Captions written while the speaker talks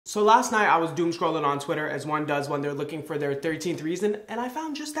So last night I was doom scrolling on Twitter as one does when they're looking for their 13th reason, and I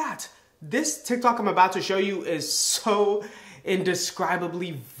found just that. This TikTok I'm about to show you is so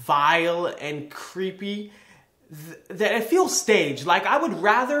indescribably vile and creepy that it feels staged. Like, I would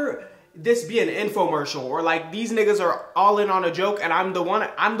rather this be an infomercial, or like these niggas are all in on a joke and I'm the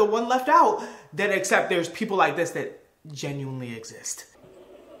one left out, than accept there's people like this that genuinely exist.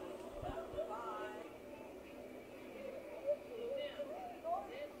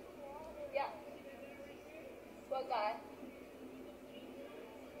 What guy?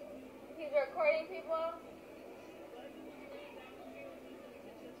 He's recording people?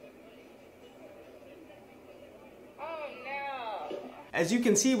 Oh no. As you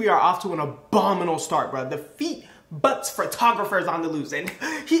can see, we are off to an abominable start, bro. The feet butts photographer's on the loose, and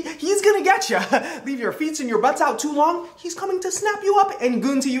he's gonna get you. Leave your feet and your butts out too long, he's coming to snap you up and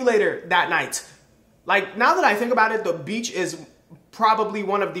goon to you later that night. Like, now that I think about it, the beach is probably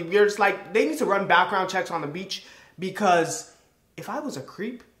one of the weirdest. Like, they need to run background checks on the beach, because if I was a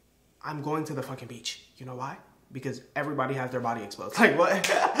creep, I'm going to the fucking beach. You know why? Because everybody has their body exposed. Like, what?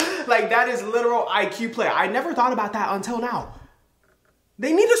 Like, that is literal IQ play. I never thought about that until now.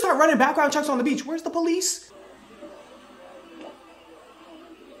 They need to start running background checks on the beach. Where's the police?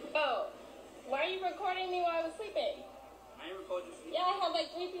 Oh, why are you recording me while I was sleeping? I ain't recording you. Yeah, I had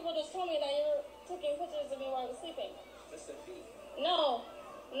like 3 people just told me that you were taking pictures of me while I was sleeping. Just a feet. No,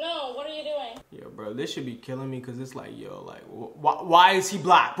 what are you doing? Yo, bro, this should be killing me, because it's like, yo, like, why is he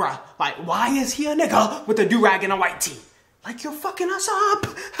black, bro? Like, why is he a nigga with a do-rag and a white tee? Like, you're fucking us up.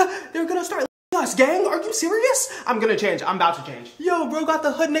 They're gonna start us, gang. Are you serious? I'm gonna change. I'm about to change. Yo, bro, got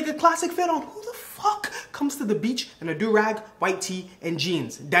the hood nigga classic fit on. Who the fuck comes to the beach in a do-rag, white tee, and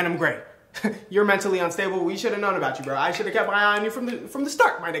jeans, denim gray? You're mentally unstable. We should have known about you, bro. I should have kept my eye on you from the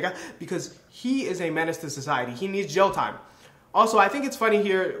start, my nigga, because he is a menace to society. He needs jail time. Also, I think it's funny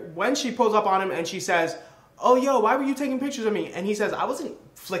here when she pulls up on him and she says, "Oh, yo, why were you taking pictures of me?" And he says, "I wasn't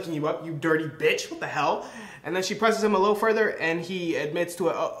flicking you up, you dirty bitch. What the hell?" And then she presses him a little further and he admits to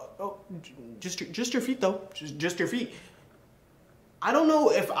it. Oh, just your feet, though. Just your feet. I don't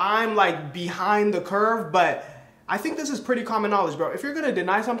know if I'm like behind the curve, but I think this is pretty common knowledge, bro. If you're gonna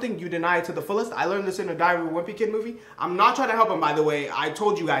deny something, you deny it to the fullest. I learned this in a Diary of a Wimpy Kid movie. I'm not trying to help him, by the way. I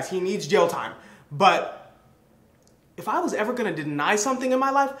told you guys, he needs jail time. But if I was ever gonna deny something in my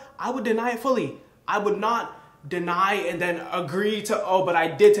life, I would deny it fully. I would not deny and then agree to, oh, but I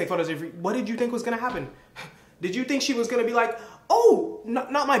did take photos of you. What did you think was gonna happen? Did you think she was gonna be like, oh,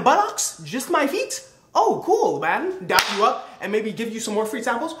 not my buttocks, just my feet? Oh, cool, man. Dap you up and maybe give you some more free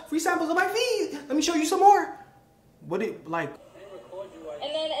samples? Free samples of my feet. Let me show you some more. What it, like?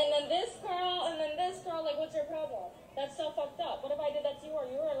 And then this girl, like, what's your problem? That's so fucked up. What if I did that to you, or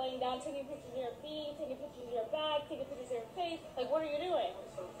you were laying down taking pictures of your feet, taking pictures of your back, taking pictures of your face? Like, what are you doing?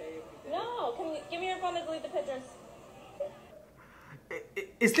 It's okay if you did. No, give me your phone to delete the pictures.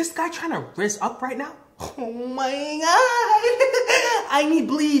 Is this guy trying to rizz up right now? Oh my god! I need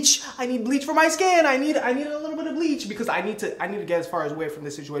bleach. I need bleach for my skin. I need a little bit of bleach, because I need to get as far away from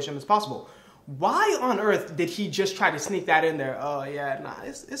this situation as possible. Why on earth did he just try to sneak that in there? Oh yeah, nah,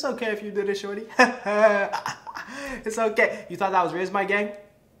 it's okay if you did it, shorty. It's okay. You thought that was Riz, my gang?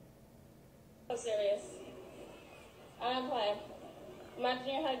 So serious. I don't play. Imagine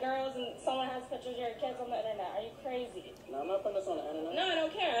you had girls and someone has pictures of your kids on the internet. Are you crazy? No, I'm not putting this on the internet. No, I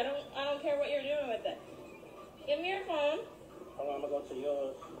don't care. I don't care what you're doing with it. Give me your phone. Hold on, I'm gonna go to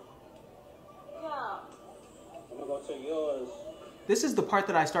yours. Yeah. I'm gonna go to yours. This is the part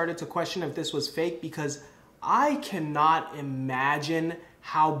that I started to question if this was fake, because I cannot imagine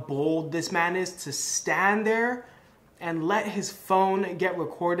how bold this man is to stand there and let his phone get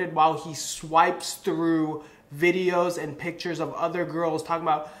recorded while he swipes through videos and pictures of other girls talking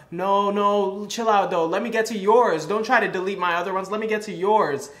about, no, chill out though. Let me get to yours. Don't try to delete my other ones. Let me get to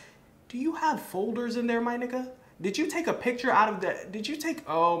yours. Do you have folders in there, my nigga? Did you take a picture out of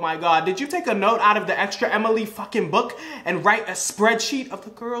oh my god, did you take a note out of the Extra Emily fucking book and write a spreadsheet of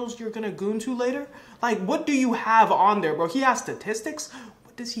the girls you're gonna goon to later? Like, what do you have on there, bro? He has statistics?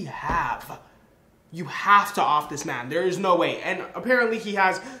 What does he have? You have to off this man. There is no way. And apparently he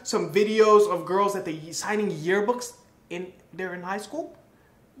has some videos of girls that they signing yearbooks they're in high school.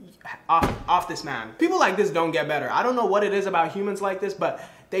 Off this man. People like this don't get better. I don't know what it is about humans like this, but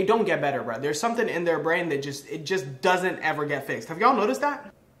they don't get better, bro. There's something in their brain that just doesn't ever get fixed. Have y'all noticed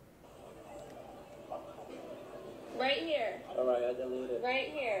that? Right here. Alright, I deleted. Right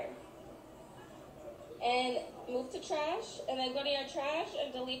here. And move to trash, and then go to your trash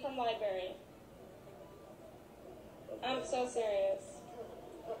and delete from library. I'm so serious.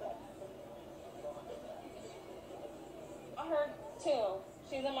 Her too.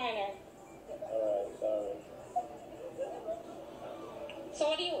 She's a minor. Alright, sorry. So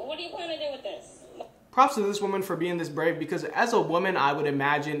what do you plan to do with this? Props to this woman for being this brave, because as a woman, I would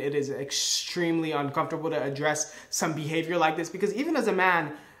imagine it is extremely uncomfortable to address some behavior like this, because even as a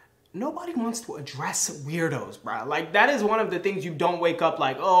man, nobody wants to address weirdos, bro. Like, that is one of the things you don't wake up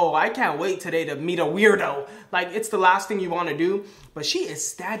like, oh, I can't wait today to meet a weirdo. Like, it's the last thing you want to do. But she is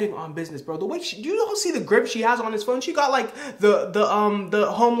standing on business, bro. The way you don't see the grip she has on his phone. She got like the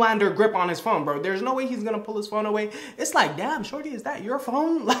Homelander grip on his phone, bro. There's no way he's gonna pull his phone away. It's like, damn, shorty, is that your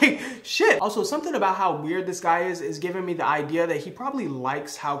phone? Like, shit. Also, something about how weird this guy is giving me the idea that he probably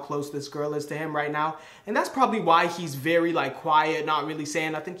likes how close this girl is to him right now. And that's probably why he's very like quiet, not really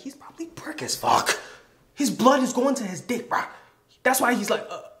saying nothing. He's probably prick as fuck. His blood is going to his dick, bro. That's why he's like,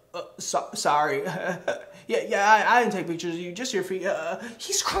 sorry. Yeah, I didn't take pictures of you, just your feet.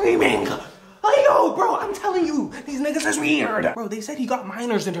 He's screaming. Like, yo, bro, I'm telling you, these niggas is weird. Bro, they said he got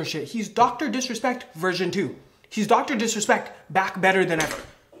minors in her shit. He's Dr. Disrespect version 2. He's Dr. Disrespect back better than ever.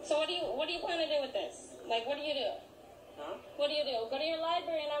 So what do you plan to do with this? Like, what do you do? Huh? What do you do? Go to your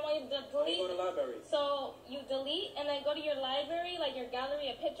library and I want you to delete. Go to the library. So you delete and then go to your library, like your gallery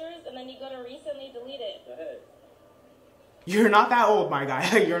of pictures, and then you go to recently delete it. Go ahead. You're not that old, my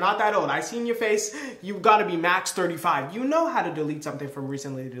guy. You're not that old. I seen your face. You've got to be max 35. You know how to delete something from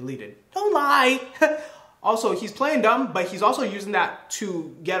recently deleted. Don't lie. Also, he's playing dumb, but he's also using that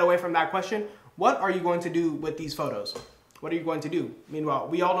to get away from that question. What are you going to do with these photos? What are you going to do? Meanwhile,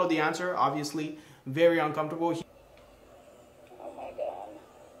 we all know the answer, obviously. Very uncomfortable. Oh my god.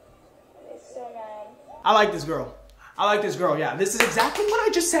 He's so mad. I like this girl. I like this girl, yeah. This is exactly what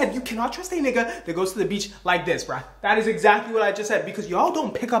I just said. You cannot trust a nigga that goes to the beach like this, bruh. That is exactly what I just said, because y'all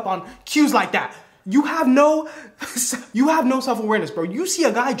don't pick up on cues like that. You have no self-awareness, bro. You see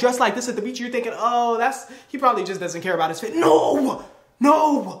a guy dressed like this at the beach, you're thinking, oh, he probably just doesn't care about his fit. No!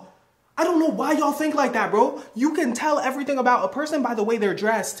 I don't know why y'all think like that, bro. You can tell everything about a person by the way they're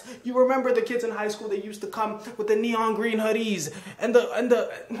dressed. You remember the kids in high school that used to come with the neon green hoodies and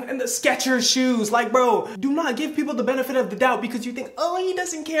the Skechers shoes. Like, bro, do not give people the benefit of the doubt because you think, oh, he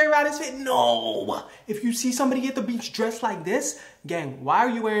doesn't care about his fit. No. If you see somebody at the beach dressed like this, gang, why are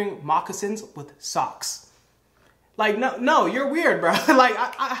you wearing moccasins with socks? Like, no, you're weird, bro. Like,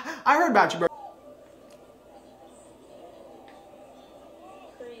 I heard about you, bro.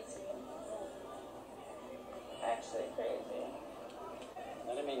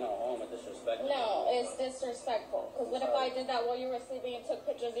 No, it's disrespectful. Because what if I did that while you were sleeping and took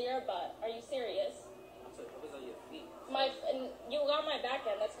pictures of your butt? Are you serious? You got my back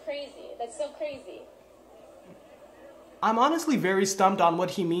end. That's crazy. That's so crazy. I'm honestly very stumped on what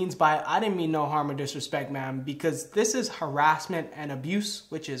he means by, I didn't mean no harm or disrespect, ma'am, because this is harassment and abuse,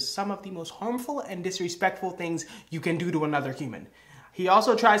 which is some of the most harmful and disrespectful things you can do to another human. He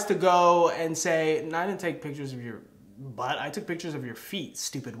also tries to go and say, no, I didn't take pictures of your butt. I took pictures of your feet,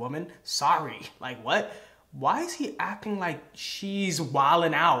 stupid woman. Sorry. Like, what? Why is he acting like she's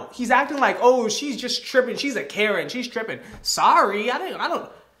wilding out? He's acting like, oh, she's just tripping. She's a Karen. She's tripping. Sorry. I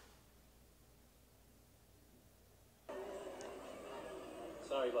don't.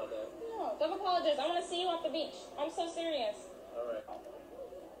 Sorry about that. No, don't apologize. I want to see you off the beach. I'm so serious. All right.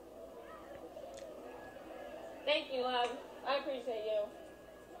 Thank you, love. I appreciate you.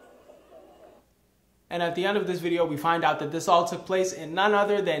 And at the end of this video, we find out that this all took place in none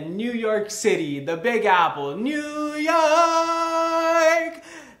other than New York City, the Big Apple, New York.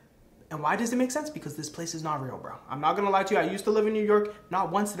 And why does it make sense? Because this place is not real, bro. I'm not gonna lie to you. I used to live in New York. Not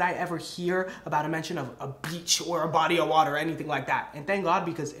once did I ever hear about a mention of a beach or a body of water or anything like that. And thank God,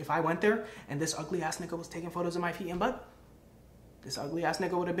 because if I went there and this ugly ass nigga was taking photos of my feet and butt, this ugly ass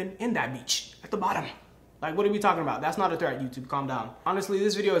nigga would have been in that beach at the bottom. Like, what are we talking about? That's not a threat, YouTube. Calm down. Honestly,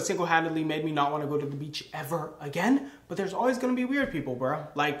 this video has single-handedly made me not want to go to the beach ever again. But there's always going to be weird people, bro.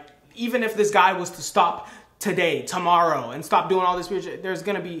 Like, even if this guy was to stop today, tomorrow, and stop doing all this weird shit, there's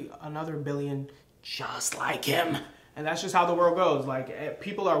going to be another billion just like him. And that's just how the world goes. Like,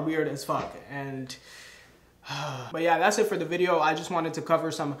 people are weird as fuck. And, but yeah, that's it for the video. I just wanted to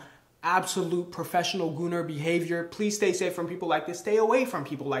cover some absolute professional gooner behavior. Please stay safe from people like this. Stay away from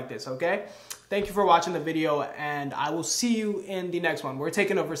people like this, okay? Thank you for watching the video, and I will see you in the next one. We're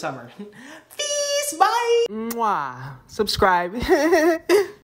taking over summer. Peace, bye! Mwah. Subscribe.